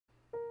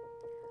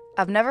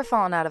I've never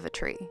fallen out of a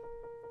tree.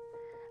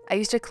 I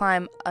used to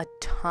climb a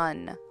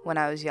ton when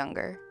I was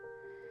younger,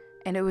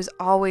 and it was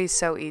always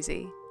so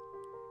easy.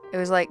 It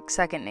was like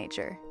second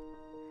nature.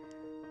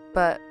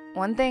 But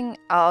one thing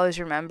I'll always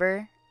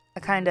remember,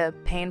 a kind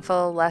of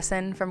painful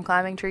lesson from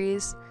climbing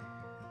trees,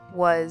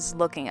 was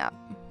looking up.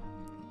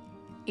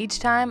 Each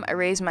time I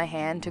raised my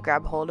hand to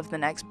grab hold of the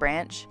next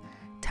branch,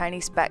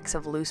 tiny specks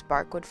of loose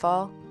bark would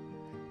fall,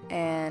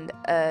 and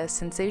a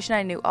sensation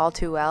I knew all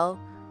too well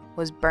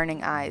was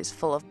burning eyes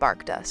full of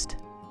bark dust.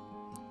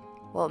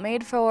 While it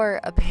made for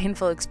a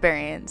painful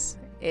experience,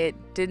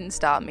 it didn't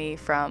stop me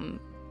from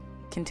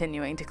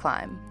continuing to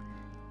climb,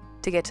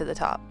 to get to the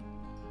top.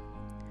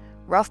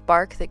 Rough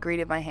bark that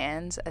greeted my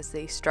hands as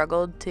they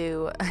struggled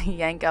to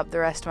yank up the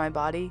rest of my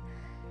body,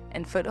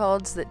 and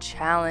footholds that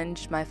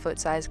challenged my foot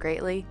size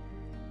greatly,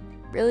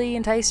 really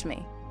enticed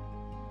me.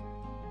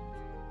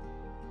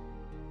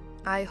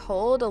 I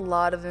hold a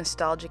lot of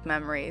nostalgic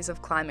memories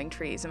of climbing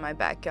trees in my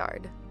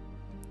backyard,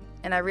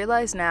 and I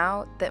realize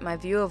now that my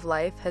view of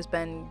life has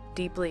been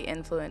deeply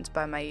influenced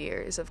by my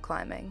years of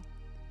climbing.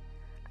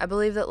 I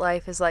believe that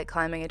life is like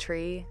climbing a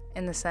tree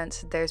in the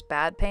sense that there's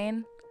bad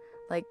pain,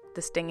 like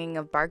the stinging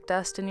of bark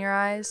dust in your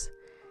eyes,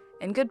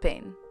 and good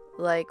pain,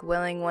 like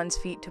willing one's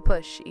feet to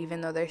push even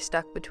though they're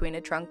stuck between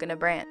a trunk and a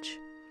branch.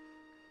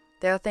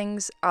 There are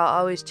things I'll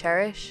always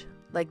cherish,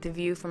 like the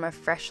view from a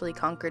freshly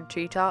conquered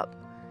treetop,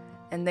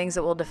 and things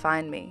that will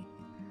define me,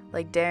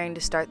 like daring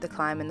to start the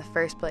climb in the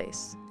first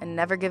place and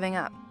never giving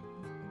up.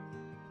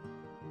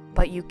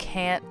 But you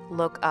can't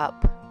look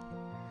up.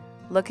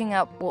 Looking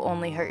up will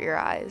only hurt your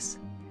eyes.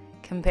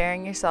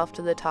 Comparing yourself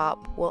to the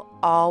top will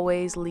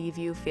always leave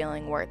you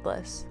feeling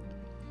worthless.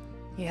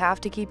 You have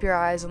to keep your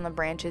eyes on the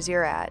branches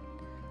you're at.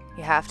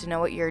 You have to know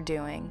what you're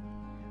doing,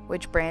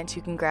 which branch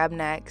you can grab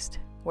next,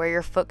 where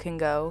your foot can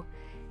go.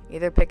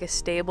 Either pick a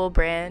stable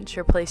branch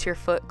or place your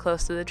foot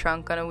close to the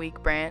trunk on a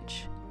weak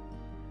branch.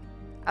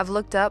 I've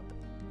looked up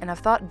and I've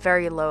thought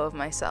very low of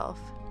myself.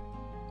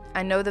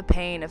 I know the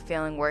pain of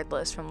feeling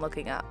worthless from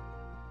looking up.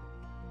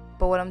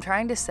 But what I'm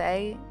trying to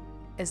say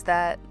is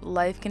that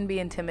life can be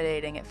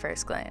intimidating at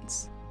first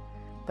glance,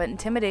 but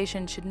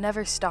intimidation should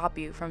never stop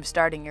you from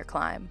starting your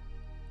climb,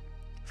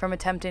 from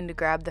attempting to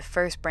grab the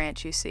first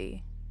branch you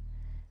see,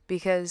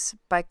 because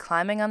by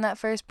climbing on that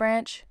first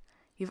branch,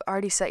 you've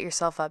already set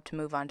yourself up to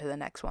move on to the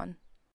next one.